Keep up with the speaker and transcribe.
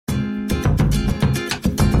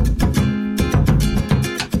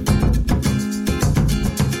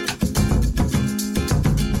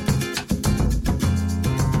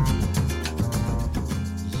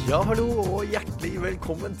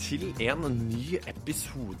velkommen til en ny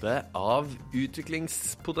episode av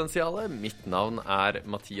Utviklingspotensialet. Mitt navn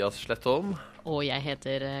Mathias Slettholm. Og jeg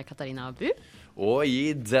heter Katarina Bu. Og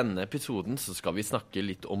i denne episoden så skal vi snakke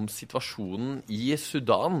litt om situasjonen i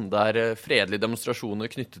Sudan, der fredelige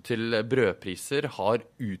demonstrasjoner knyttet til brødpriser har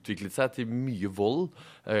utviklet seg til mye vold.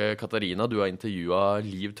 Katarina, du har intervjuet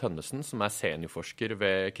Liv Tønnesen, som seniorforsker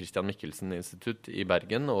ved Christian Michelsen Institutt i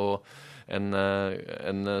Bergen, og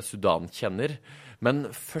en Sudan-kjenner. Men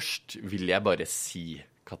først vil jeg bare si,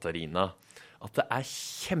 Katarina, at det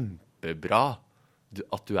kjempebra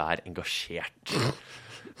at du engasjert.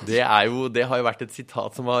 Det har jo vært et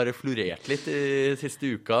sitat som har florert litt i siste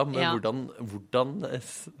uka, med hvordan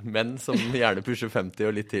menn som gjerne pusher 50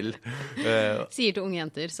 og litt til sier til unge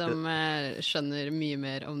jenter som skjønner mye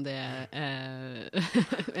mer om det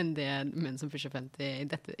enn det menn som pusher 50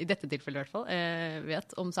 i dette tilfellet i hvert fall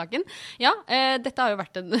vet om saken. Ja, dette har jo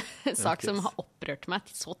vært en sak som har opprørt meg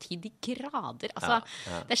så til de grader. Altså,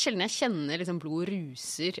 det sjelden jeg kjenner liksom blod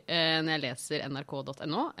ruser når jeg leser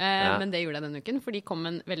nrk.no, men det gjorde jeg denne uken, for de kom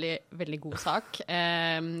en veldig, veldig god sak.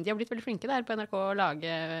 De har blitt veldig flinke der på NRK å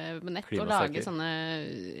lage på nett og lage sånne,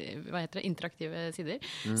 interaktive sider,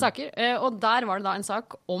 saker. Og der var det da en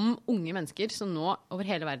sak om unge mennesker som nå over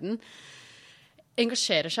hele verden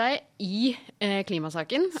engasjerer seg i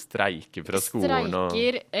klimasaken. Streiker fra skolen.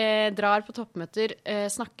 Drar på toppmøter,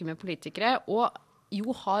 snakker med politikere, og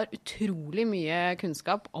jo har utrolig mye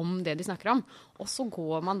kunnskap om det de snakker om. Og så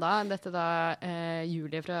går man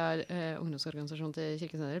Julie fra ungdomsorganisasjonen til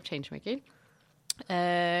Kirkens Nødhjelp, Changemaker,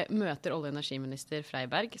 møter olje- og energiminister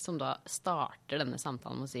Freiberg, som da starter denne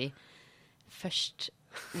samtalen med å si, først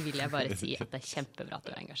vil jeg bare si at det kjempebra at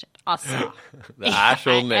du engasjert. Altså, det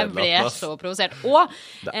så nedlatende. Jeg ble så provosert. Og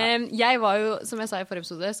jeg var jo, som jeg sa i forrige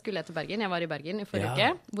episode, skulle jeg til Bergen. Jeg var i Bergen i forrige uke,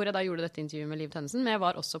 hvor jeg da gjorde dette intervjuet med Liv Tønnesen, men jeg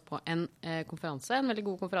var også på en konferanse, en veldig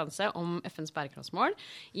god konferanse om FNs bærekraftsmål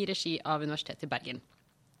i regi av Universitetet i Bergen.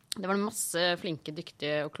 Det var masse flinke,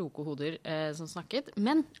 dyktige og kloke hoder som snakket,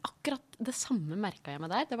 men akkurat det samme merket jeg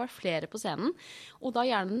meg der. Det var flere på scenen, og da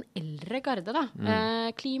gjerne den eldre garde, da.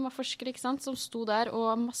 Klimaforskere, ikke sant, som sto der og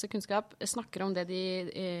har masse kunnskap, snakker om det de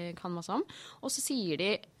kan masse om, og så sier de,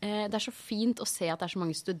 det så fint å se at det så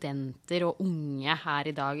mange studenter og unge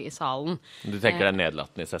her i dag i salen. Du tenker det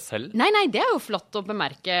nedlatende i seg selv? Nei, det jo flott å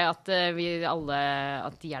bemerke at vi alle,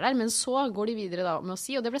 at de der, men så går de videre da med å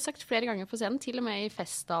si, og det ble sagt flere ganger på scenen, til og med i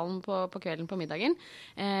festtalen på kvelden på middagen,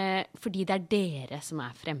 fordi det dere som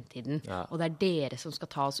fremtiden, og det dere som skal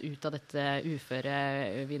ta oss ut av dette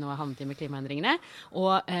uføre vi nå har havnet i med klimaendringene,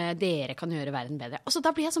 og dere kan gjøre verden bedre. Og så da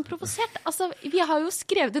blir jeg sånn provosert. Altså, vi har jo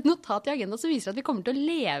skrevet et notat i agenda som viser at vi kommer til å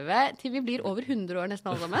leve til vi blir over 100 år nesten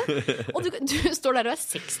alle sammen. Og du står der og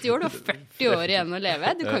 60 år, du har 40 år igjen å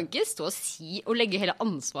leve. Du kan ikke stå og si og legge hele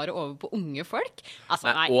ansvaret over på unge folk. Altså,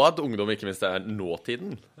 nei. Og at ungdom ikke minst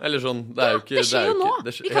nåtiden. Eller sånn, det jo ikke... det skjer jo nå.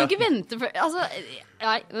 Vi kan ikke vente for... Altså,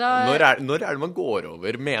 Når det man går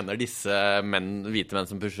over, mener disse hvite menn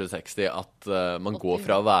som pusher 60, at man går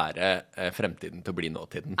fra å være fremtiden til å bli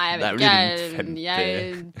nåtiden? Nei, jeg vet ikke.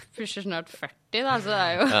 Jeg pusher snart 40, da, så det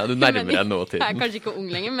jo... Ja, du nærmer deg nåtiden. Jeg kanskje ikke ung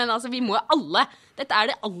lenger, men altså, vi må jo alle... Dette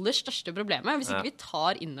det aller største problemet. Hvis ikke vi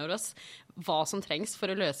tar inn over oss hva som trengs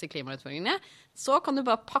for å løse klimautfordringene, så kan du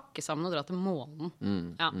bare pakke sammen og dra til månen.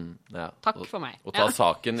 Takk for meg. Og ta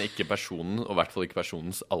saken, ikke personen, og i hvert fall ikke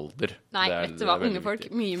personens alder. Nei, vet du hva, unge folk,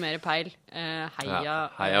 mye mer peil.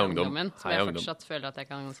 Heia ungdommen, som jeg fortsatt føler at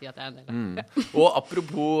jeg kan si at jeg en del av. Og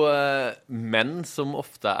apropos menn som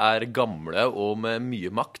ofte gamle og med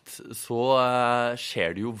mye makt, så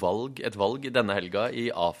skjer det jo et valg denne helga i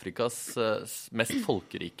Afrikas mest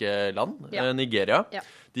folkerike land, Nigeria.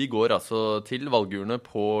 De går altså til valgurene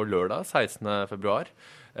på lørdag, 16. februar.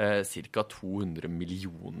 Cirka 200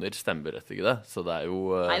 millioner stemmeberettigede, så det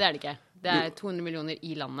jo... Nei, det det ikke. Det 200 millioner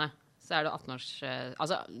i landet. Så det 18 års...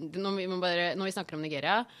 Altså, når vi snakker om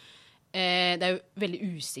Nigeria, det jo veldig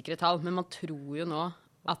usikre tall, men man tror jo nå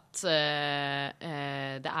at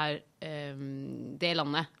det det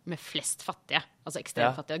landet med flest fattige, altså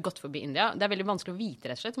ekstremt fattige, gått forbi India. Det veldig vanskelig å vite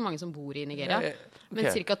rett og slett hvor mange som bor i Nigeria.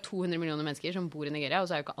 Men cirka 200 millioner mennesker som bor i Nigeria, og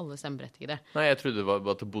så jo ikke alle stemmeberettigede. Nei, jeg trodde det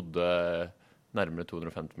var at det bodde nærmere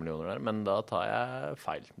 250 millioner der, men da tar jeg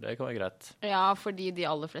feil. Det kan være greit. Ja, fordi de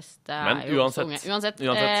aller fleste men jo uansett, unge. Uansett.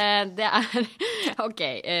 Det ok,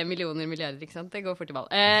 millioner, milliarder, ikke sant? Det går fort i valg.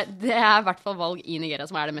 Det i hvert fall valg i Nigeria,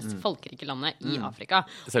 som det mest folkerike landet i Afrika.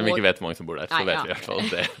 Selv om vi ikke vet hvor mange som bor der, så vet vi i hvert fall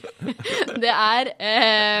det. Det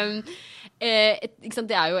ikke sant?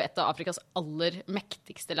 Det jo et av Afrikas aller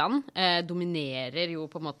mektigste land. Dominerer jo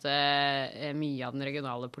på en måte mye av den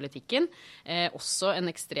regionale politikken. Også en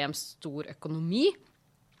ekstremt stor økonomi.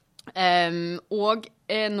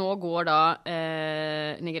 Nå går da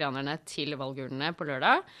nigerianerne til valgurnene på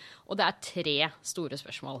lørdag, og det er 3 store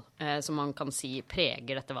spørsmål som man kan si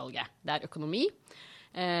preger dette valget. Det er økonomi,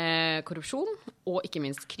 korrupsjon og ikke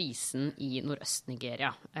minst krisen i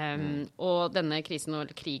Nordøst-Nigeria. Og denne krisen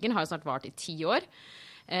og krigen har jo snart vart i 10 år.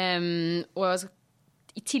 Og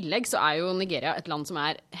i tillegg så er jo Nigeria et land som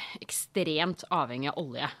er ekstremt avhengig av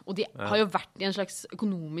olje. Og de har jo vært i en slags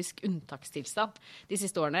økonomisk unntakstilstand de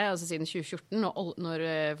siste årene, altså siden 2014.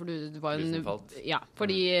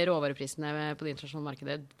 Fordi råvareprisene på det internasjonale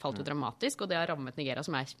markedet falt jo dramatisk, og det har rammet Nigeria,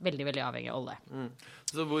 som er veldig, veldig avhengig av olje.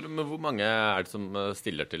 Så hvor mange er det som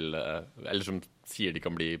stiller til, eller som sier de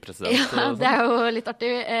kan bli president? Ja, det er jo litt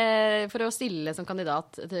artig. For å stille som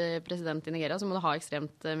kandidat til president i Nigeria, så må du ha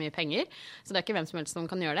ekstremt mye penger. Så det er ikke hvem som helst som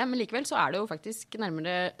kan gjøre det. Men likevel så er det jo faktisk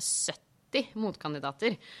nærmere 70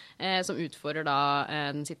 motkandidater som utfordrer da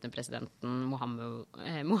den sittende presidenten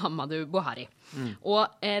Muhammadu Buhari.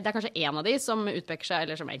 Og det er kanskje en av de som utpeker seg,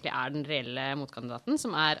 eller som egentlig er den reelle motkandidaten,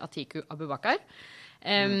 som er Atiku Abubakar,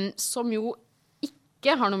 som jo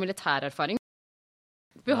ikke har noen militærerfaring.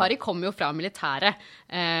 Buhari kommer jo fra militæret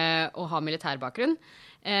og har militærbakgrunn,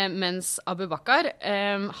 mens Abubakar,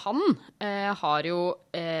 han har jo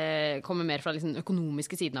kommer mer fra liksom, den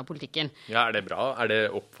økonomiske siden av politikken. Ja, er det bra?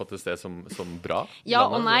 Oppfattes det som bra? Ja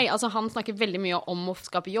og nei. Altså, han snakker veldig mye om å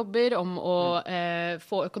skape jobber, om å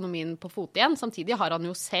få økonomien på fot igjen. Samtidig har han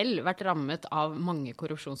jo selv vært rammet av mange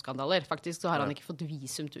korrupsjonsskandaler. Faktisk så har han ikke fått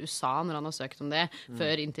visum til USA når han har søkt om det,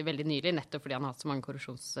 før inntil veldig nylig, nettopp fordi han har hatt så mange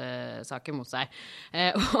korrupsjonssaker mot seg.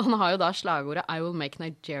 Og han har jo da slagordet «I will make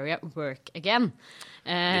Nigeria work again».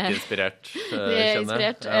 Litt inspirert,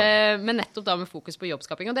 kjenner men nettopp da med fokus på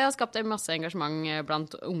jobbskaping, og det har skapt en masse engasjement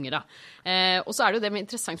blant unge da. Og så er det jo det med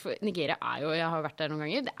interessant, for Nigeria er jo, jeg har vært der noen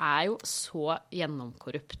ganger, det er jo så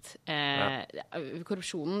gjennomkorrupt.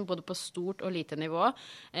 Korrupsjonen både på stort og lite nivå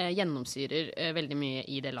gjennomsyrer veldig mye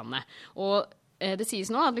i det landet. Og det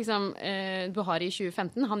sies nå at liksom, Buhari i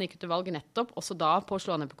 2015, han gikk ut til valg nettopp, også da på å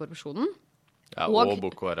slå ned på korrupsjonen. Ja, og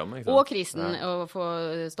Boko Haram, ikke sant? Og krisen, å få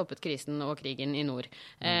stoppet krisen og krigen i nord.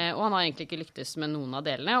 Og han har egentlig ikke lyktes med noen av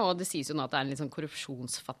delene, og det sies jo nå at det er en litt sånn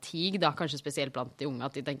korrupsjonsfatigue, da, kanskje spesielt blant de unge,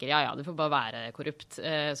 at de tenker, ja, det får bare være korrupt,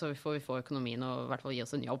 så får vi få økonomien og i hvert fall gi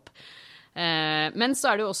oss en jobb. Men så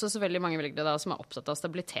er det jo også så veldig mange velgere da, som er opptatt av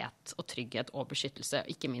stabilitet og trygghet og beskyttelse,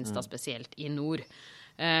 ikke minst da spesielt i nord.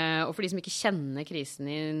 Og for de som ikke kjenner krisen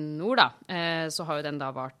i nord da, så har jo den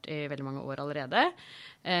da vart i veldig mange år allerede.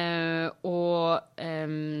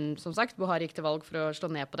 Som sagt, Buhari gikk til valg for å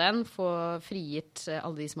slå ned på den, få frigitt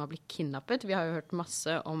alle de som har blitt kidnappet. Vi har jo hørt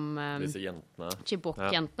masse om disse jentene.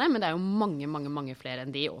 Chibok-jentene, men det er jo mange flere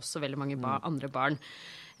enn de, også veldig mange andre barn.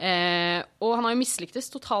 Og han har jo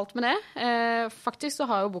mislyktes totalt med det. Faktisk så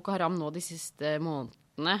har jo Boko Haram nå de siste månedene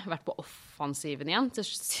vært på offensiven igjen,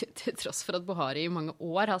 til tross for at Buhari i mange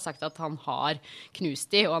år har sagt at han har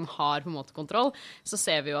knust de, og han har på en måte kontroll, så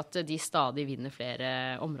ser vi jo at de stadig vinner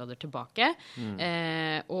flere områder tilbake.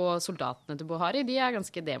 Og soldatene til Buhari, de er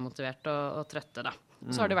ganske demotivert og trøtte da.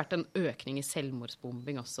 Så har det vært en økning i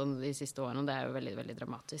selvmordsbombing også de siste årene, og det er jo veldig, veldig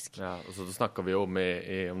dramatisk. Ja, og så snakket vi jo om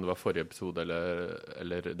det var forrige episode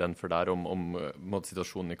eller den før der, om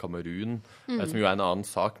situasjonen i Kamerun, som jo er en annen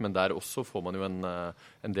sak, men der også får man jo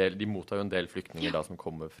en del, de mottar jo en del flyktninger da, som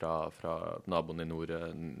kommer fra naboen i nord,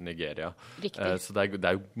 Nigeria. Riktig. Så det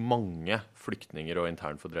er jo mange flyktninger og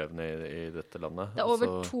internfordrevne i dette landet. Det er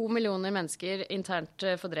over 2 millioner mennesker internt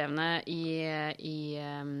fordrevne i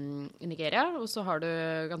Nigeria, og så har du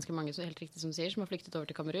ganske mange, helt riktig som sier, som har flyktet over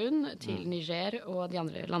til Kamerun, til Niger og de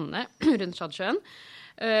andre landene rundt Tsjadsjøen.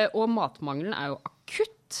 Og matmangelen er jo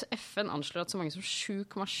akutt. FN anslår at så mange som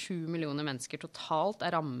 7,7 millioner mennesker totalt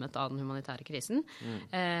er rammet av den humanitære krisen,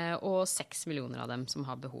 og 6 millioner av dem som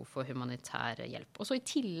har behov for humanitær hjelp. Og så i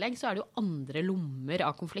tillegg så er det jo andre lommer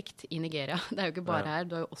av konflikt i Nigeria. Det er jo ikke bare her,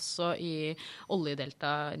 du er jo også i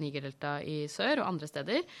oljedelta, Nigerdelta i sør og andre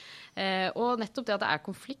steder. Og nettopp det at det er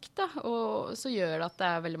konflikt da, og så gjør det at det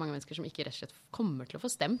er veldig mange mennesker som ikke rett og slett kommer til å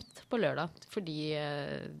få stemt på lørdag, fordi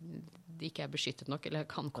de ikke er beskyttet nok, eller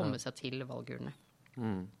kan komme seg til valgurnene.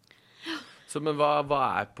 Så, men hva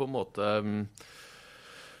er på en måte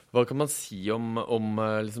hva kan man si om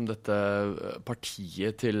liksom dette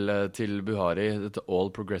partiet til Buhari, dette All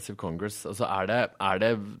Progressive Congress? Altså det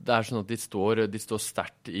er sånn at de står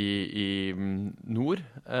sterkt i nord,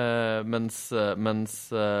 mens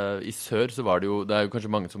i sør så var det jo, det er jo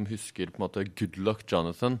kanskje mange som husker på en måte Goodluck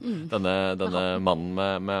Jonathan, denne mannen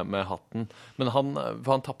med hatten. Men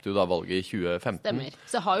han tappte jo da valget i 2015. Stemmer.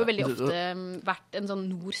 Så det har jo veldig ofte vært en sånn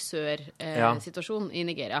nord-sør situasjon i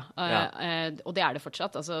Nigeria. Og det er det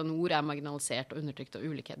fortsatt. Altså nord marginalisert og undertrykt og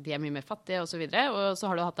ulikhet. De mye mer fattige og så videre. Og så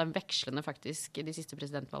har du hatt en vekslende faktisk de siste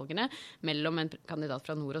presidentvalgene mellom en kandidat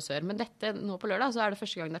fra nord og sør. Men dette, nå på lørdag, så det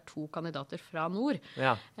første gang det 2 kandidater fra nord.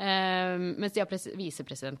 Ja. Mens de har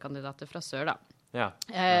visepresidentkandidater fra sør da. Ja.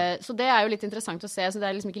 Så det jo litt interessant å se, så det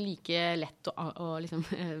liksom ikke like lett å liksom,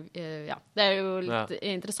 ja, det jo litt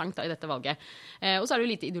interessant da, i dette valget. Og så det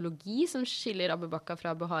jo lite ideologi som skiller Abu Bakr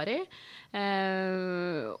fra Buhari.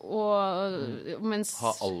 Mens,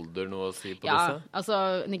 har alder noe å si på disse?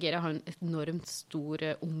 Altså, Nigeria har en enormt stor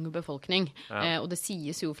ung befolkning, og det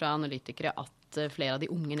sies jo fra analytikere at flere av de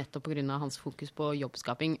unge nettopp på grunn av hans fokus på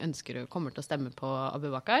jobbskaping kommer til å stemme på Abu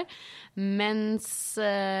Bakr. Mens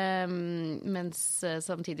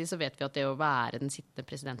samtidig så vet vi at det å være den sittende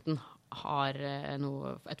presidenten har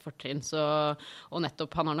et fortrinn. Og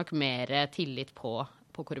nettopp han har nok mer tillit på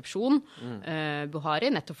korrupsjon,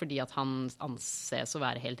 Buhari, nettopp fordi at han anses å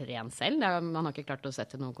være helt ren selv. Man har ikke klart å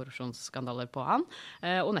sette noen korrupsjonsskandaler på han.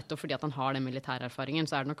 Og nettopp fordi at han har den militærerfaringen,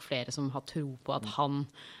 så det nok flere som har tro på at han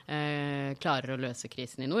klarer å løse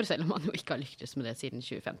krisen i nord, selv om han jo ikke har lyktes med det siden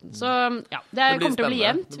 2015. Så ja, det kommer til å bli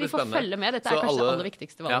jevnt. Vi får følge med. Dette kanskje det aller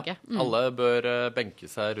viktigste valget. Ja, alle bør benke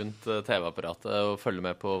seg rundt TV-apparatet og følge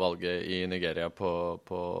med på valget i Nigeria på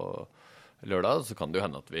lørdag, så kan det jo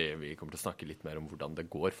hende at vi kommer til å snakke litt mer om hvordan det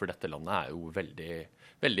går, for dette landet jo veldig,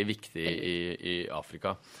 veldig viktig i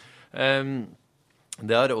Afrika.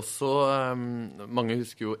 Det også, mange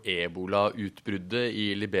husker jo Ebola-utbruddet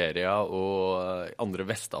i Liberia og andre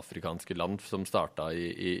vestafrikanske land som startet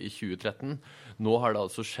i 2013. Nå har det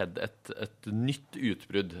altså skjedd et nytt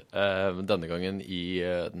utbrudd, denne gangen i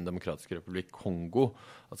Den demokratiske republikk Kongo,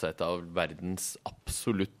 altså et av verdens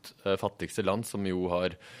absolutt fattigste land, som jo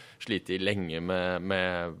har slitt lenge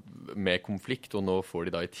med konflikt, og nå får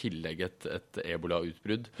de da i tillegg et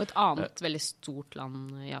Ebola-utbrudd. Og et annet veldig stort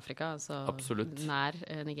land i Afrika, altså absolutt. Nær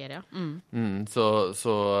Nigeria.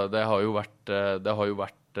 Så det har jo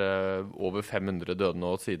vært over 500 døde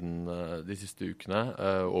nå siden de siste ukene,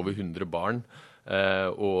 over 100 barn,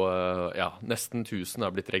 og ja, nesten 1000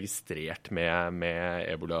 har blitt registrert med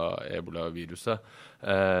Ebola-viruset.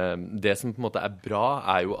 Det som på en måte bra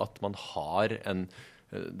jo at man har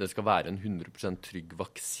det skal være en 100% trygg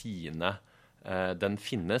vaksine. Den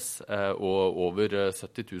finnes, og over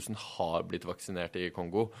 70 000 har blitt vaksinert i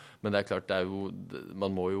Kongo. Men det klart,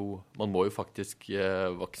 man må jo faktisk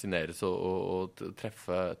vaksineres og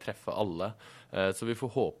treffe alle. Så vi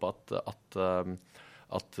får håpe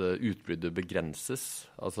at utbruddet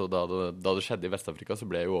begrenses. Altså da det skjedde i Vestafrika, så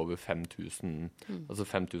ble jo over 5000, altså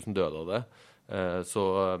 5000 døde av det.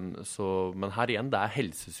 Men her igjen, det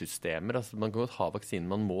helsesystemer. Altså man kan godt ha vaksinen,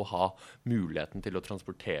 man må ha muligheten til å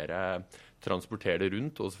transportere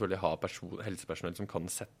rundt, og selvfølgelig ha helsepersonell som kan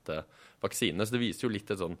sette vaksinene. Så det viser jo litt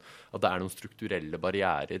at det noen strukturelle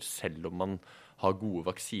barrierer. Selv om man har gode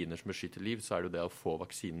vaksiner som beskytter liv, så det jo det å få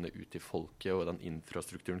vaksinene ut til folket og den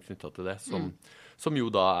infrastrukturen knyttet til det, som jo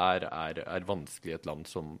da er vanskelig i et land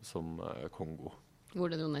som Kongo. Hvor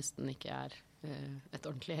det jo nesten ikke et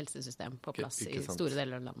ordentlig helsesystem på plass i store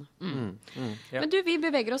deler av landet. Ja. Men vi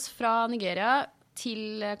beveger oss fra Nigeria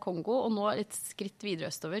til Kongo, og nå et skritt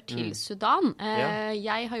videre østover til Sudan.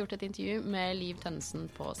 Jeg har gjort et intervju med Liv Tønnesen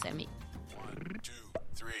på CMI. 1, 2,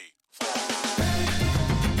 3, 4.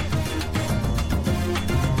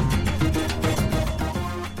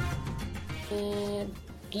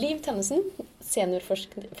 Liv Tønnesen,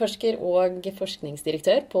 seniorforsker og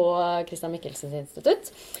forskningsdirektør på Christian Michelsens institutt.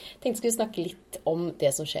 Jeg tenkte skulle snakke litt om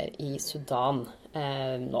det som skjer i Sudan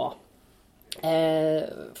nå.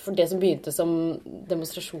 For det som begynte som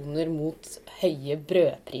demonstrasjoner mot høye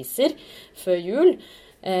brødpriser før jul,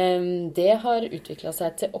 det har utviklet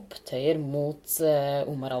seg til opptøyer mot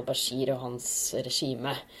Omar al-Bashir og hans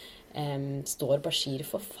regime. Står Bashir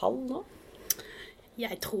for fall nå?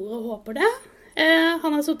 Jeg tror og håper det.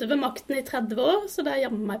 Han har sittet ved makten i 30 år, så det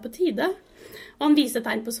jammer meg på tide. Og han viser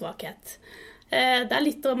tegn på svakhet. Det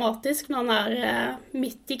litt dramatisk når han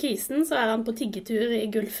midt i krisen, så han på tiggetur i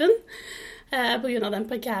Gulfen på grunn av den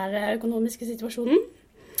prekære økonomiske situasjonen.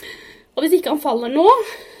 Og hvis ikke han faller nå,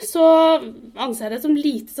 så anser jeg det som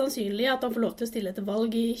lite sannsynlig at han får lov til å stille til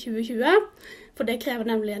valg i 2020. For det krever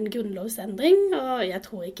nemlig en grunnlovsendring, og jeg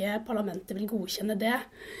tror ikke parlamentet vil godkjenne det,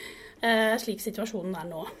 slik situasjonen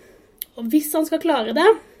nå. Og hvis han skal klare det,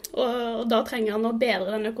 og da trenger han å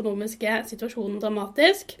bedre den økonomiske situasjonen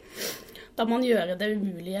dramatisk, da må han gjøre det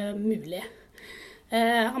umulige mulig.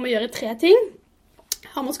 Han må gjøre 3 ting.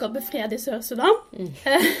 Han må skape fred i Sør-Sudan.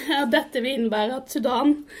 Dette vil innebære at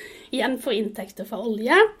Sudan igjen får inntekter fra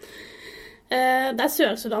olje. Det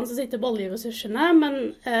Sør-Sudan som sitter på oljeressursene, men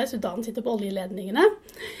Sudan sitter på oljeledningene.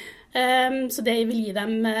 Så det vil gi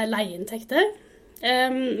dem leieinntekter.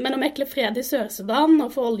 Men å mekle fred i Sør-Sudan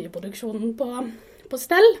og få oljeproduksjonen på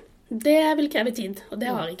stell, det vil kreve tid, og det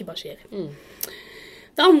har ikke Bashir.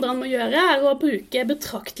 Det andre han må gjøre er å bruke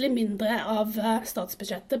betraktelig mindre av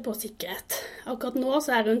statsbudsjettet på sikkerhet. Akkurat nå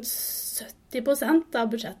så er rundt 70% av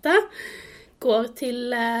budsjettet går til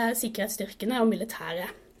sikkerhetsstyrkene og militæret.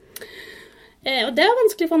 Og det er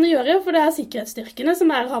vanskelig for han å gjøre, for det er sikkerhetsstyrkene som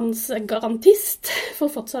er hans garantist for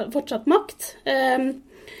fortsatt makt.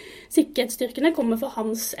 Sikkerhetsstyrkene kommer fra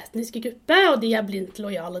hans etniske gruppe, og de er blindt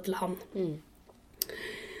lojale til han.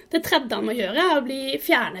 Det tredje han må gjøre er å bli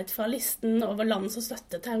fjernet fra listen over land som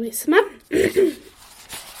støtter terrorisme.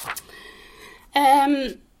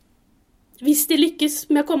 Hvis de lykkes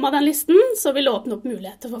med å komme av den listen, så vil det åpne opp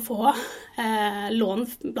muligheter for å få lån,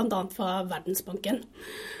 blant annet fra Verdensbanken.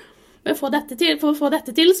 Men for å få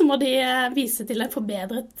dette til, så må de vise til en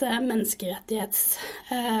forbedret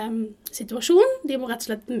menneskerettighetssituasjon. De må rett og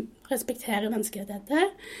slett respektere menneskerettigheter.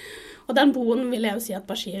 Og den broen vil jeg jo si at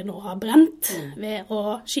Bashir nå har brent ved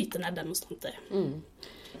å skyte ned demonstranter.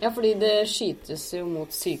 Ja, fordi det skytes jo mot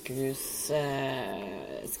sykehus,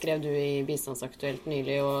 skrev du i Bistandsaktuelt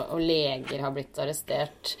nylig, og leger har blitt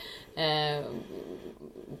arrestert.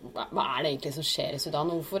 Hva er det egentlig som skjer i Sudan,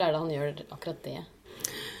 og hvorfor er det han gjør akkurat det?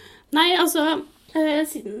 Nei, altså,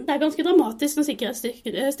 det er ganske dramatisk når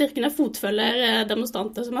sikkerhetsstyrkene fotfølger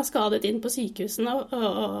demonstranter som er skadet inn på sykehusene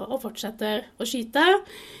og fortsetter å skyte.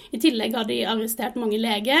 I tillegg har de arrestert mange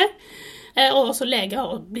leger, og også leger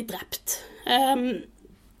har blitt drept.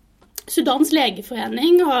 Sudans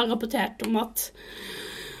legeforening har rapportert om at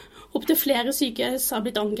opp til flere sykehus har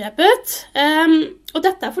blitt angrepet. Og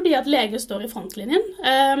dette er fordi at leger står i frontlinjen.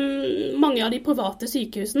 Mange av de private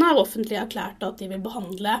sykehusene har offentlig erklært at de vil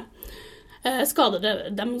behandle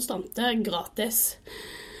skadede demonstranter gratis.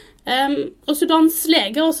 Og Sudans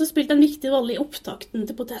leger har også spilt en viktig rolle i opptakten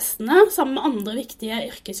til protestene, sammen med andre viktige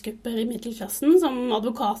yrkesgrupper i middelklassen, som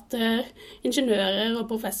advokater, ingeniører og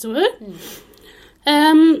professorer.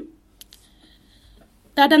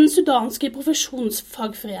 Det er den sudanske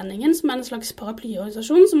profesjonsfagforeningen, som er en slags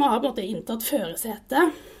paraplyorganisasjon, som har på en måte inntatt føresete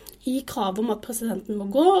i krav om at presidenten må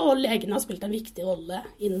gå, og legene har spilt en viktig rolle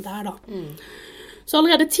inn der da. Så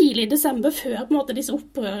allerede tidlig i desember, før på en måte disse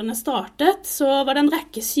opprørene startet, så var det en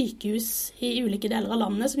rekke sykehus i ulike deler av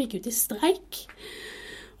landet som gikk ut i streik.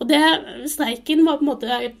 Og streiken var på en måte,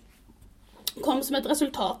 kom som et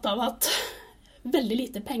resultat av at veldig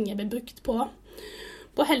lite penger ble brukt på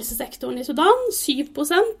helsesektoren i Sudan,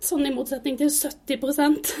 7%, sånn i motsetning til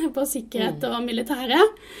 70% på sikkerhet og militære.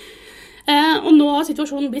 Og nå har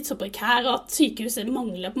situasjonen blitt så prekær at sykehuset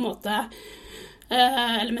mangler på en måte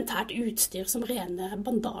elementært utstyr som rene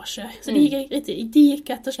bandasjer. Så de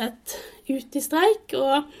gikk rett og slett ut i streik,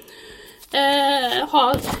 og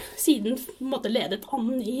har siden på en måte ledet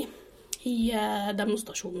an i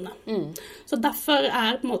demonstrasjonene. Så derfor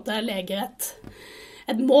er på en måte leger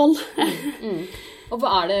et mål. Og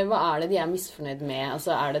hva er det de er misfornøyd med?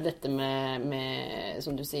 Altså er det dette med,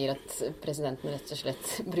 som du sier, at presidenten rett og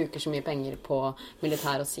slett bruker så mye penger på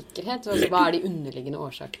militær og sikkerhet? Altså, hva er de underliggende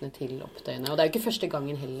årsakene til opptøyene? Og det er jo ikke første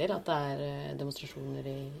gangen heller at det er demonstrasjoner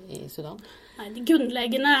i Sudan. Nei, de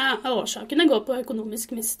grunnleggende årsakene går på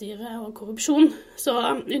økonomisk misstyre og korrupsjon. Så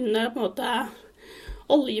under på en måte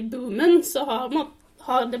oljeboomen så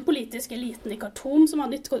har den politiske eliten i Khartoum som har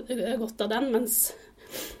nytt godt av den, mens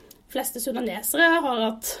fleste sudanesere har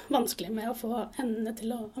hatt vanskelig med å få endene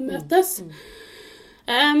til å møtes.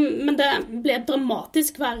 Men det ble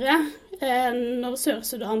dramatisk verre når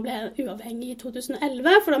Sør-Sudan ble uavhengig i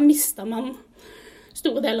 2011, for da mistet man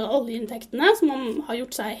store deler av oljeinntektene, som man har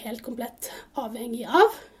gjort seg helt komplett avhengig av.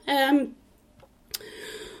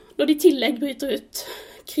 Når det i tillegg bryter ut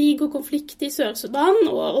krig og konflikt i Sør-Sudan,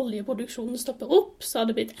 og oljeproduksjonen stopper opp, så har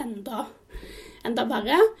det blitt enda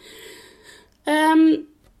verre.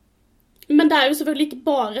 Men det er jo selvfølgelig ikke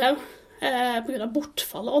bare på grunn av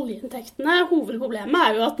bortfall av oljeinntektene. Hovedproblemet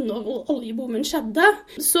er jo at når oljeboomen skjedde,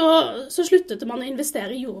 så sluttet man å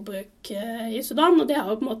investere i jordbruk i Sudan, og det har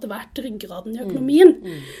jo på en måte vært ryggraden i økonomien.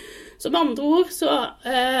 Så med andre ord så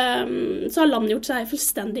har landet gjort seg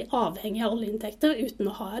fullstendig avhengig av oljeinntekter uten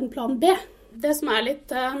å ha en plan B. Det som er litt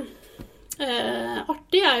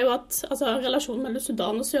artig er jo at relasjonen mellom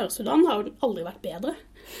Sudan og Sør-Sudan har jo aldri vært bedre.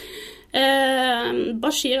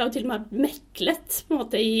 Bashir har jo til og med meklet på en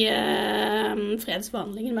måte i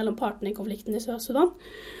fredsforhandlingen mellom partene i konflikten i Sør-Sudan.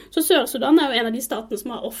 Så Sør-Sudan er jo en av de statene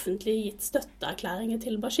som har offentlig gitt støtteerklæringer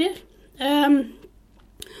til Bashir.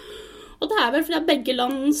 Og det er vel fordi begge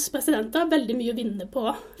lands presidenter har veldig mye å vinne på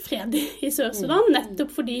fred i Sør-Sudan,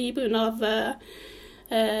 nettopp fordi på grunn av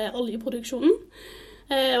oljeproduksjonen.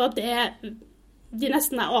 og at de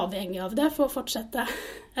nesten avhengige av det for å fortsatt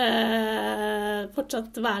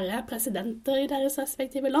være presidenter i deres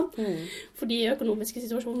respektive land. Fordi økonomiske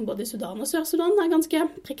situasjonen både i Sudan og Sør-Sudan ganske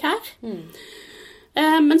prekær.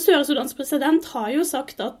 Men Sør-Sudans president har jo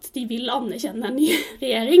sagt at de vil anerkjenne en ny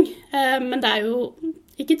regjering. Men det jo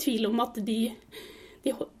ikke tvil om at de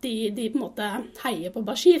på en måte heier på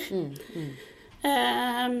Bashir.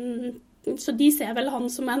 Så de ser vel han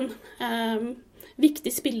som en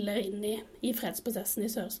viktig spiller inn i fredsprosessen i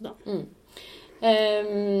Sør-Sudan.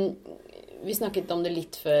 Vi snakket om det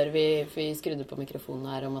litt før vi skrudde på mikrofonen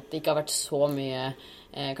her, om at det ikke har vært så mye,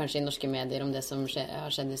 kanskje i norske medier, om det som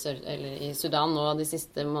har skjedd i Sudan nå de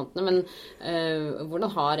siste månedene. Men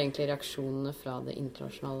hvordan har egentlig reaksjonene fra det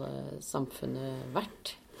internasjonale samfunnet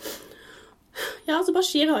vært? Ja, altså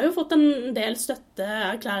Bashir har jo fått en del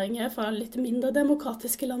støtteerklæringer fra litt mindre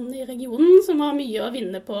demokratiske land i regionen, som har mye å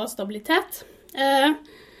vinne på stabilitet.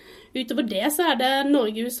 Utover det så det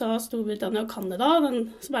Norge, USA, Storbritannia og Canada,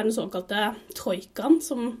 som den såkalte troikaen,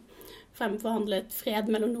 som fremforhandlet fred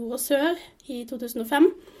mellom nord og sør i 2005,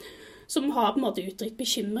 som har på en måte uttrykt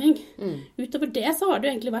bekymring. Utover det så har det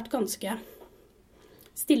jo egentlig vært ganske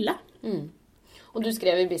stille. Og du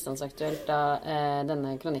skrev i Bistandsaktuelt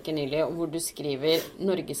denne kronikken nylig, hvor du skriver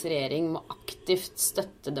Norges regjering må aktivt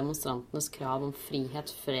støtte demonstrantenes krav om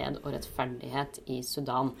frihet, fred og rettferdighet i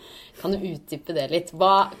Sudan. Kan du utdype det litt?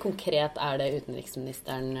 Hva konkret det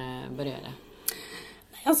utenriksministeren bør gjøre?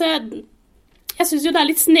 Altså, jeg synes jo det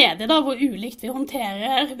litt snedig da, hvor ulikt vi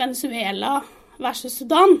håndterer Venezuela versus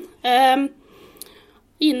Sudan.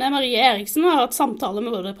 Ine Marie Eriksen har hatt samtaler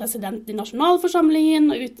med både presidenten i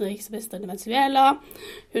nasjonalforsamlingen og utenriksministeren i Venezuela.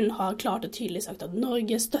 Hun har klart og tydelig sagt at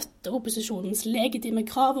Norge støtter opposisjonens legitime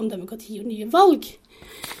krav om demokrati og nye valg.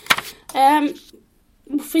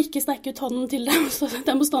 Hvorfor ikke strekke ut hånden til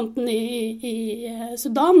demonstranten i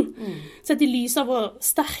Sudan? Sett i lys av vår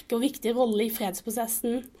sterke og viktige rolle i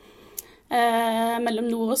fredsprosessen mellom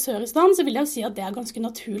nord og sør i Sudan, så vil jeg jo si at det ganske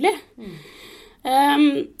naturlig.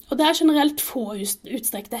 Og det generelt få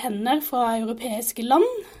utstrekte hender fra europeiske land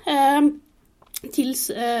til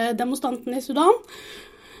demonstrantene i Sudan.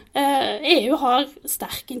 EU har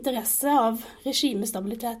sterk interesse av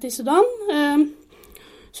regimestabilitet i Sudan.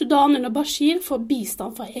 Sudan under Bashir får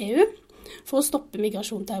bistand fra EU for å stoppe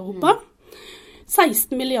migrasjon til Europa.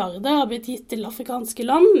 16 milliarder har blitt gitt til afrikanske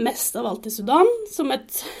land, mest av alt til Sudan, som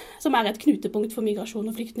et knutepunkt for migrasjon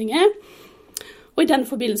og flyktninger. Og i den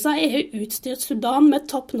forbindelse har EU utstyrt Sudan med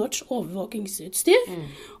top-notch overvåkingsutstyr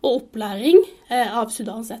og opplæring av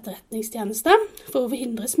Sudans etterretningstjeneste for å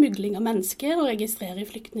forhindre smugling av mennesker og registrere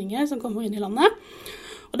flyktninger som kommer inn i landet.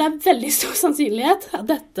 Og det veldig stor sannsynlighet at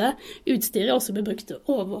dette utstyret også blir brukt til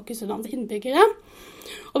å overvåke Sudans innbyggere,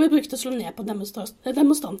 og blir brukt til å slå ned på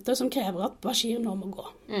demonstranter som krever at Bashir nå må gå.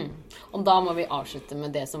 Og da må vi avslutte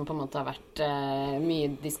med det som på en måte har vært mye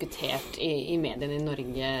diskutert i mediene i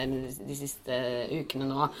Norge de siste ukene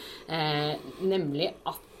nå, nemlig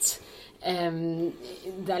at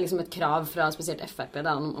det liksom et krav fra spesielt FrP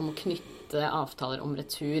om å knytte avtaler om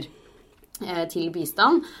retur til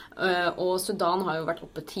bistand, og Sudan har jo vært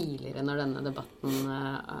oppe tidligere når denne debatten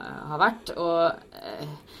har vært, og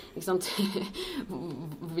ikke sant,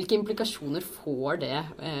 hvilke implikasjoner får det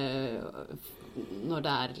når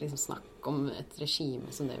det liksom snakk om et regime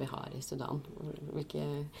som det vi har i Sudan?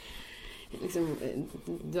 Liksom,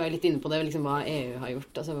 du litt inne på det, liksom, hva EU har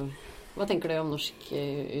gjort. Altså, hva tenker du om norsk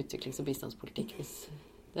utviklings- og bistandspolitikk hvis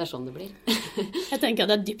det sånn det blir? Jeg tenker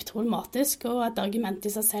at det dypt problematisk og et argument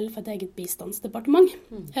i seg selv for et eget bistandsdepartement.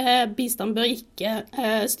 Bistand bør ikke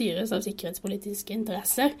styres av sikkerhetspolitiske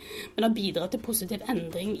interesser, men har bidratt til positiv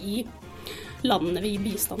endring i landene vi gir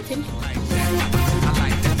bistand til.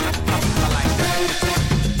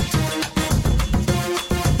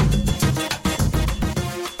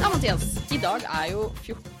 Mathias, i dag jo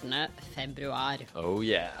 14. februar. Oh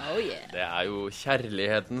yeah. Oh yeah. Det jo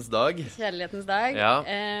kjærlighetens dag. Kjærlighetens dag. Ja.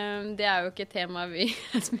 Det jo ikke et tema vi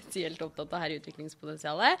spesielt opptatt av her i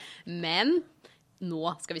utviklingspotensialet, men nå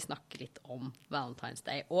skal vi snakke litt om Valentine's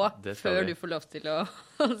Day. Og før du får lov til å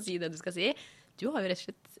si det du skal si, du har jo rett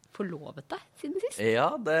og slett forlovet deg siden sist. Ja,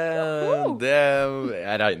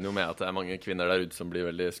 jeg regner jo med at det mange kvinner der ute som blir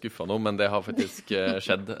veldig skuffet nå, men det har faktisk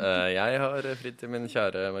skjedd. Jeg har fridd til min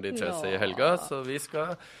kjære Marie-Therese i helga, så vi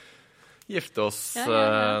skal gifte oss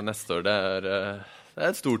neste år. Det Det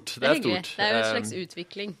er stort. Det er hyggelig. Det er jo en slags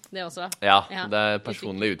utvikling, det også. Ja, det er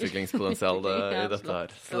personlig utviklingspotensial i dette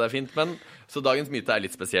her. Så det er fint, men så dagens myte er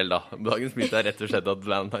litt spesiell da. Dagens myte er rett og slett at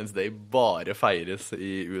Valentine's Day bare feires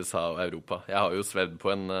i USA og Europa. Jeg har jo svedd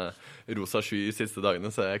på en rosa sky de siste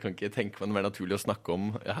dagene, så jeg kan ikke tenke meg noe mer naturlig å snakke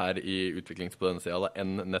om her i utviklingspotensialet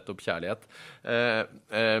enn nettopp kjærlighet.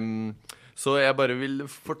 Så jeg bare vil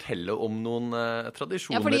fortelle om noen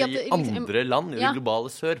tradisjoner i andre land i det globale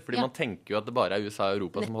sør, fordi man tenker jo at det bare er USA og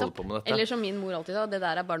Europa som holder på med dette. Eller som min mor alltid sa, det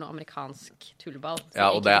der er bare noe amerikansk tullball,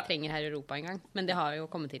 som vi ikke trenger her i Europa engang. Men det har jo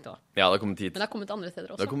kommet hit også. Ja, det har kommet hit. Men det har kommet andre steder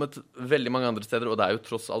også. Det har kommet veldig mange andre steder, og det er jo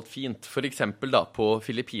tross alt fint. For eksempel da, på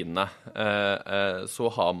Filippinene,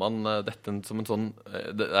 så har man dette som en sånn,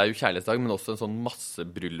 det er jo kjærlighetsdag, men også en sånn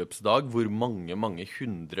massebryllupsdag, hvor mange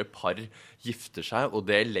hundre par gifter seg, og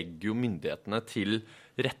det legger jo myndighetene til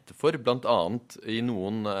rette for, blant annet i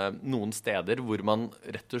noen steder hvor man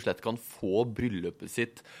rett og slett kan få bryllupet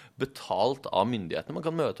sitt betalt av myndighetene. Man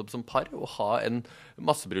kan møte opp som par og ha en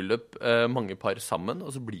massebryllup, mange par sammen,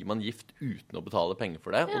 og så blir man gift uten å betale penger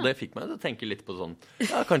for det. Og det fikk meg til å tenke litt på sånn,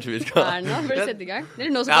 ja, kanskje vi skal... Erna, bør du sette i gang?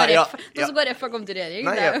 Eller nå som bare F har kommet til regjering.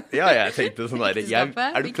 Nei, jeg tenkte sånn der,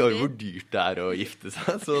 er du klar over hvor dyrt det er å gifte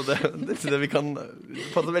seg? Så det vi kan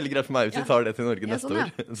passe veldig greit for meg hvis vi tar det til Norge neste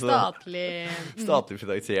år. Statlig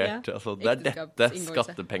finansiert. Altså, det er dette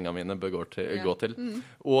skattepengene mine bør gå til.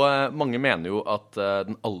 Og mange mener jo at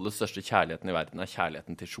den aller største kjærligheten i verden er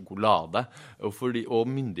kjærligheten til sjokolade. Og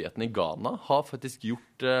myndighetene i Ghana har faktisk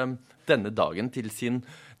gjort denne dagen til sin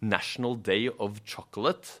National Day of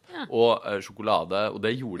Chocolate og sjokolade. Og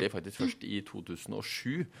det gjorde de faktisk først i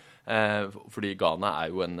 2007. Fordi Ghana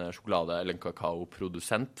er jo en sjokolade- eller en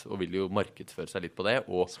kakaoprodusent og vil jo markedsføre seg litt på det.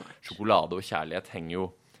 Og sjokolade og kjærlighet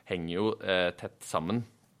henger jo tett sammen.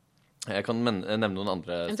 Jeg kan nevne noen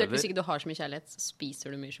andre steder. Hvis ikke du har så mye kjærlighet, så spiser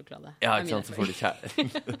du mye sjokolade. Ja, ikke sant, så får du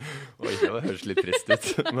kjærlighet. Oi, det høres litt trist ut.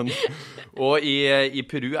 Og i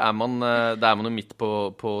Peru er man jo midt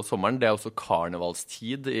på sommeren. Det er også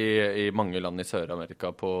karnevalstid i mange land i Sør-Amerika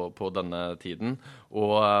på denne tiden.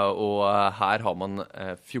 Og her har man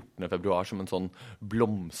 14. februar som en sånn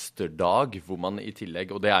blomsterdag, hvor man i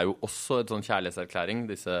tillegg, og det er jo også et sånn kjærlighetserklæring,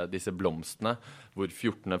 disse blomstene, hvor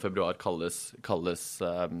 14. februar kalles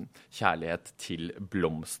kjærlighet til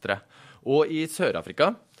blomstre. Og i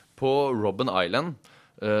Sør-Afrika, på Robben Island,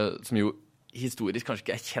 som jo historisk kanskje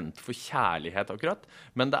ikke er kjent for kjærlighet akkurat,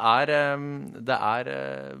 men det er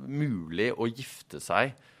mulig å gifte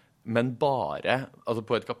seg, men bare, altså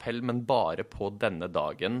på et kapell, men bare på denne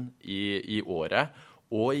dagen i året.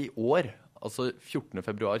 Og i år, altså 14.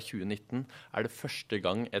 februar 2019, er det første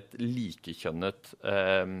gang et likekjønnet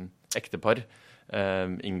ektepar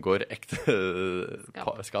inngår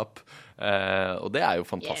ekteskap. Og det er jo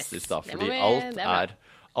fantastisk, da, fordi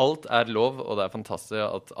alt er lov, og det er fantastisk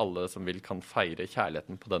at alle som vil kan feire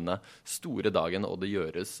kjærligheten på denne store dagen, og det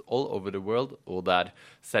gjøres all over the world, og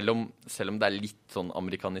selv om det er litt sånn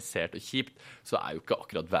amerikanisert og kjipt, så er jo ikke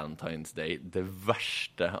akkurat Valentine's Day det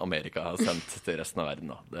verste Amerika har sendt til resten av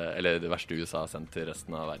verden, da. Eller det verste USA har sendt til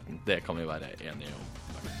resten av verden. Det kan vi være enige om.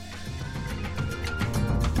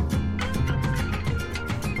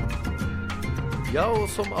 Ja, og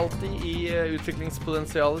som alltid i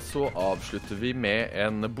utviklingspotensialet så avslutter vi med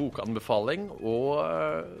en bokanbefaling. Og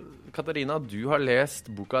Katarina, du har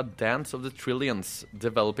lest boka Dance of the Trillions,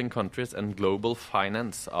 Developing Countries and Global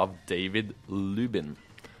Finance av David Lubin.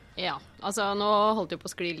 Ja, altså nå holdt jeg på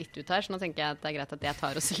å skli litt ut her, så nå tenker jeg at det er greit at jeg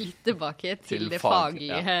tar oss litt tilbake til det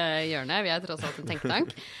faglige hjørnet. Vi er tross alt en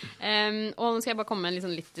tenketank. Og nå skal jeg bare komme med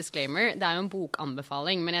en litt disclaimer. Det er jo en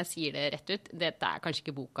bokanbefaling, men jeg sier det rett ut. Dette er kanskje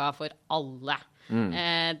ikke boka for alle.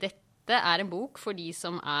 Dette er en bok for de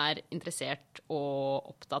som er interessert og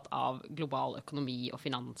opptatt av global økonomi og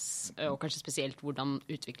finans, og kanskje spesielt hvordan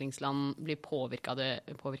utviklingsland blir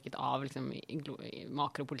påvirket av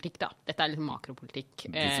makropolitikk. Da. Dette er litt makropolitikk.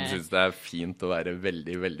 De som synes det er fint å være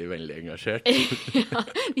veldig, veldig, veldig engasjert. Ja,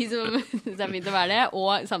 de som synes det er fint å være det,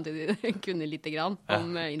 og samtidig kunne litt grann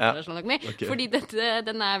om internasjonal økonomi. Okay. Fordi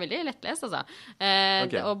den er veldig lettlest, altså.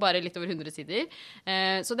 Og bare litt over 100 sider.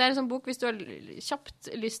 Så det er en sånn bok, hvis du har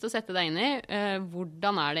kjapt lyst til å sette deg inn i,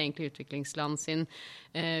 hvordan er det egentlig utviklingsland sin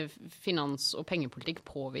finans- og pengepolitikk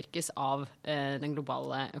påvirkes av den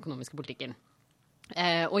globale økonomiske politikken.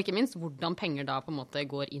 Og ikke minst hvordan penger da på en måte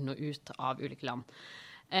går inn og ut av ulike land.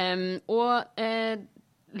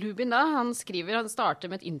 Lubin da, han starter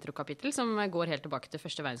med et introkapittel som går helt tilbake til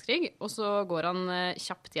første verdenskrig, og så går han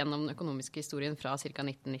kjapt gjennom den økonomiske historien fra ca.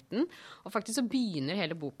 1919, og faktisk så begynner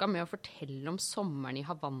hele boka med å fortelle om sommeren i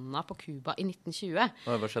Havanna på Cuba i 1920.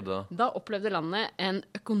 Hva skjedde da? Da opplevde landet en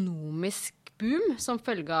økonomisk boom som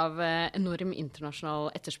følge av enorm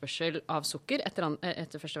internasjonal etterspørsel av sukker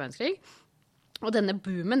etter første verdenskrig. Og denne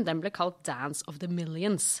boomen, den ble kalt Dance of the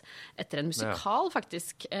Millions, etter en musikal,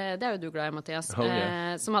 faktisk. Det jo du glad i, Mathias.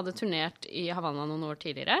 Som hadde turnert i Havana noen år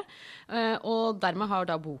tidligere. Og dermed har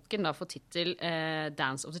da boken da fått titel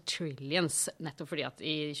Dance of the Trillions, nettopp fordi at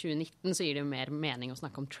i 2019 så gir det jo mer mening å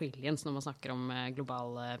snakke om trillions når man snakker om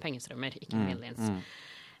globale pengestrømmer, ikke millions.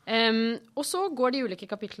 Og så går de ulike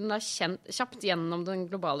kapitlene da kjapt gjennom den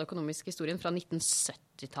globale økonomiske historien fra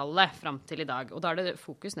 1970-tallet frem til i dag. Og da det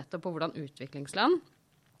fokus nettopp på hvordan utviklingsland,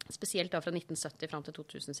 spesielt da fra 1970 frem til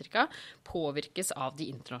 2000 cirka, påvirkes av de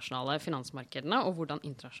internasjonale finansmarkedene, og hvordan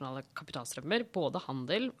internasjonale kapitalstrømmer, både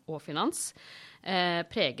handel og finans,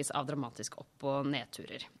 preges av dramatisk opp- og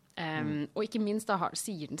nedturer. Og ikke minst da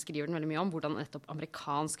skriver den veldig mye om hvordan nettopp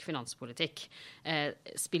amerikansk finanspolitikk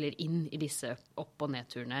spiller inn i disse opp- og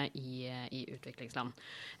nedturene i utviklingsland.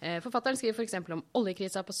 Forfatteren skriver for eksempel om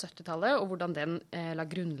oljekrisa på 70-tallet, og hvordan den la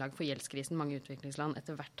grunnlag for gjeldskrisen mange utviklingsland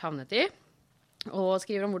etter hvert havnet i. Og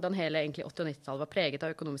skriver om hvordan hele egentlig 80- og 90-tallet var preget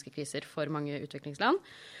av økonomiske kriser for mange utviklingsland.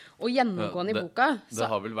 Og gjennomgående i boka... Det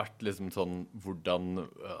har vel vært liksom sånn hvordan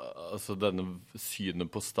altså denne synet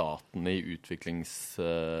på staten i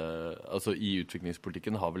altså i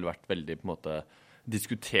utviklingspolitikken har vel vært veldig på en måte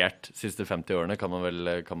diskutert siste 50 årene, kan man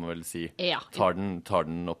vel si. Ja. Tar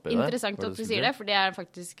den opp i det? Interessant at du sier det, for det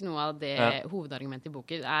faktisk noe av det hovedargumentet i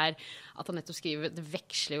boken at han nettopp skriver, det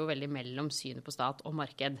veksler jo veldig mellom synet på stat og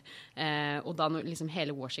marked. Og da liksom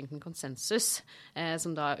hele Washington konsensus,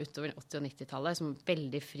 som da utover 80- og 90-tallet, som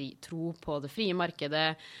veldig tro på det frie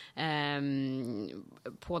markedet,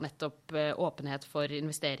 på nettopp åpenhet for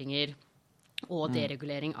investeringer, og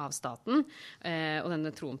deregulering av staten, og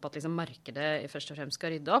denne troen på at liksom markedet først og fremst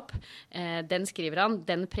skal rydde opp, den skriver han,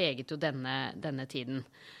 den preget jo denne tiden.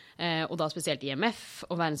 Og da spesielt IMF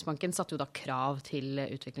og Verdensbanken satte jo da krav til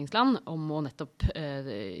utviklingsland om å nettopp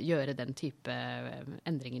gjøre den type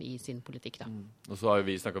endringer i sin politikk. Da. Og så har jo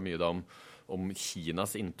vi snakket mye da om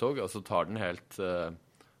Kinas inntog, altså tar den helt...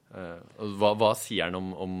 Hva sier han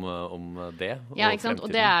om det? Ja, ikke sant?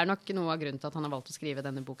 Og det nok noe av grunnen til at han har valgt å skrive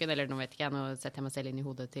denne boken, eller nå vet ikke jeg, nå setter jeg meg selv inn i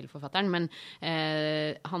hodet til forfatteren, men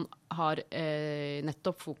han har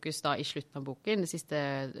nettopp fokus da i slutten av boken, de siste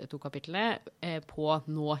 2 kapitlene, på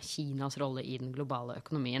nå Kinas rolle i den globale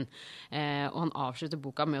økonomien. Og han avslutter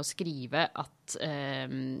boka med å skrive at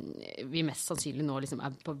vi mest sannsynlig nå liksom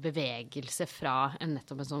på bevegelse fra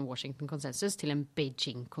nettopp en sånn Washington-konsensus til en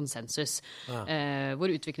Beijing-konsensus,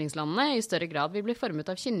 hvor utviklingslandene i større grad vil bli formet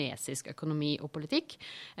av kinesisk økonomi og politikk.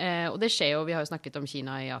 Og det skjer jo, vi har jo snakket om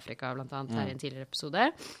Kina i Afrika blant annet her i en tidligere episode.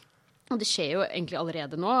 Og det skjer jo egentlig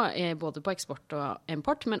allerede nå, både på eksport og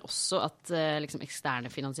import, men også at liksom eksterne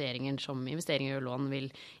finansieringer som investeringer og lån vil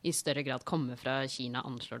i større grad komme fra Kina,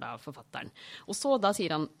 anslår da forfatteren. Og så da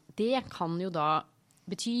sier han, det kan jo da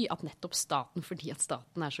bety at nettopp staten, fordi at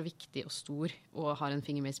staten så viktig og stor og har en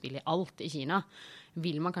finger med i spill i alt i Kina,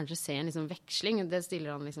 vil man kanskje se en liksom veksling. Det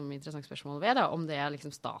stiller han liksom interessant spørsmål ved, da, om det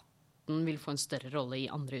liksom staten vil få en større rolle i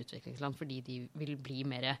andre utviklingsland, fordi de vil bli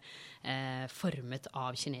mer formet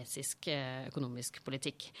av kinesisk økonomisk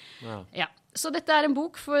politikk. Ja. Så dette en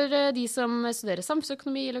bok for de som studerer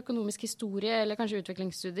samfunnsøkonomi eller økonomisk historie, eller kanskje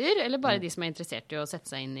utviklingsstudier, eller bare de som interessert i å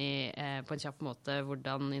sette seg inn i på en kjapp måte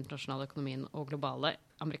hvordan internasjonal økonomien og globale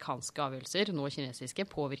amerikanske avgjørelser, nå kinesiske,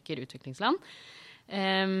 påvirker utviklingsland.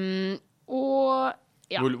 Og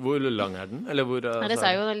ja. Hvor lang den? Eller hvor, det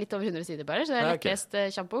jo litt over 100 sider bare, så det lettlest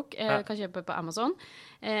kjappbok. Kan kjøpe på Amazon.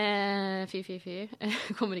 Fy.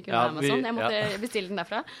 Kommer ikke med Amazon. Jeg måtte bestille den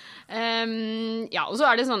derfra. Ja, og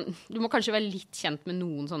så det sånn, du må kanskje være litt kjent med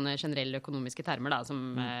noen sånne generelle økonomiske termer, da, som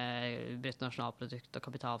bruttonasjonalprodukt og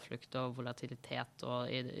kapitalflukt og volatilitet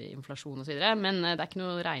og inflasjon og så videre, men det ikke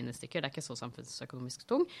noe regnestykker, det ikke så samfunnsøkonomisk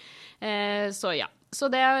tung. Så ja. Så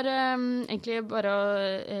det egentlig bare å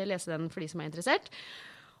lese den for de som interessert.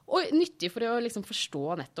 Og nyttig for å liksom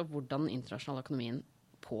forstå nettopp hvordan den internasjonale økonomien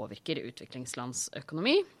påvirker utviklingslands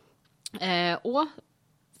økonomi. Og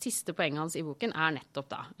siste poenget hans i boken nettopp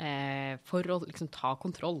da, for å liksom ta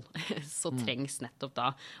kontroll, så trengs nettopp da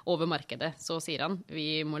over markedet. Så sier han,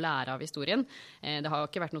 vi må lære av historien. Det har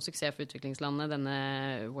ikke vært noe suksess for utviklingslandet, denne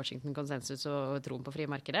Washington-konsensus og troen på frie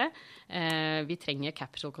markedet. Vi trenger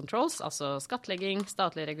capital controls, altså skattlegging,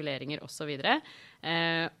 statlige reguleringer og så videre.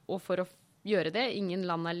 Og for å gjøre det. Ingen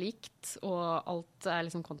land likt, og alt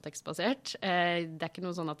liksom kontekstbasert. Det ikke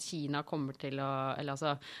noe sånn at Kina kommer til å, eller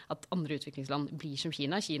altså at andre utviklingsland blir som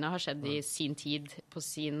Kina. Kina har skjedd i sin tid på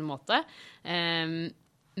sin måte.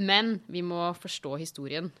 Men vi må forstå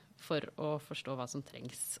historien for å forstå hva som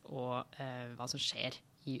trengs, og hva som skjer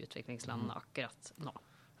i utviklingslandene akkurat nå.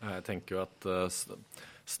 Jeg tenker jo at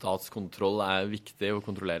statskontroll viktig å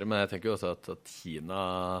kontrollere, men jeg tenker jo også at Kina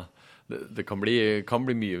det kan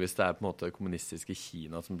bli mye hvis det på en måte kommunistiske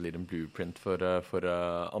Kina som blir en blueprint for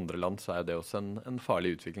andre land, så det også en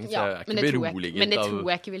farlig utvikling. Så jeg ikke beroliget men det tror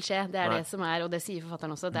jeg ikke vil skje. Det det som og det sier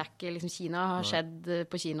forfatteren også. Det ikke liksom Kina har skjedd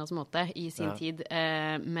på Kinas måte i sin tid.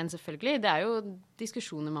 Men selvfølgelig, det jo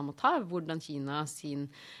diskusjoner man må ta. Hvordan Kina sin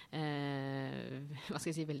hva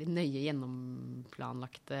skal jeg si, veldig nøye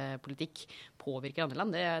gjennomplanlagte politikk påvirker andre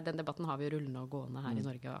land. Den debatten har vi jo rullende og gående her i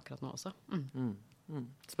Norge akkurat nå også.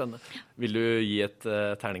 Spennende. Vil du gi et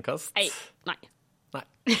terningkast? Nei.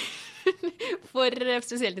 For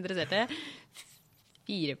spesielt interesserte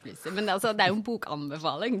 4 plusser. Men det jo en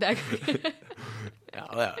bokanbefaling. Ja,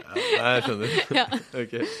 jeg skjønner. Ja.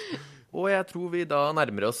 Okay. Og jeg tror vi da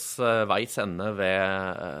nærmer oss veis ende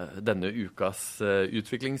ved denne ukas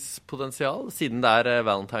utviklingspotensial. Siden det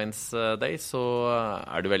Valentine's Day, så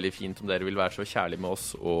det veldig fint om dere vil være så kjærlige med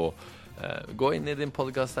oss og gå inn i din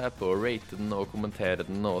podcast-app og rate den og kommentere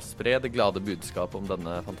den og spre det glade budskapet om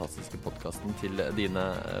denne fantastiske podcasten til dine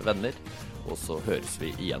venner. Og så høres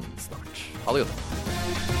vi igjen snart. Ha det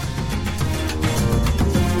godt.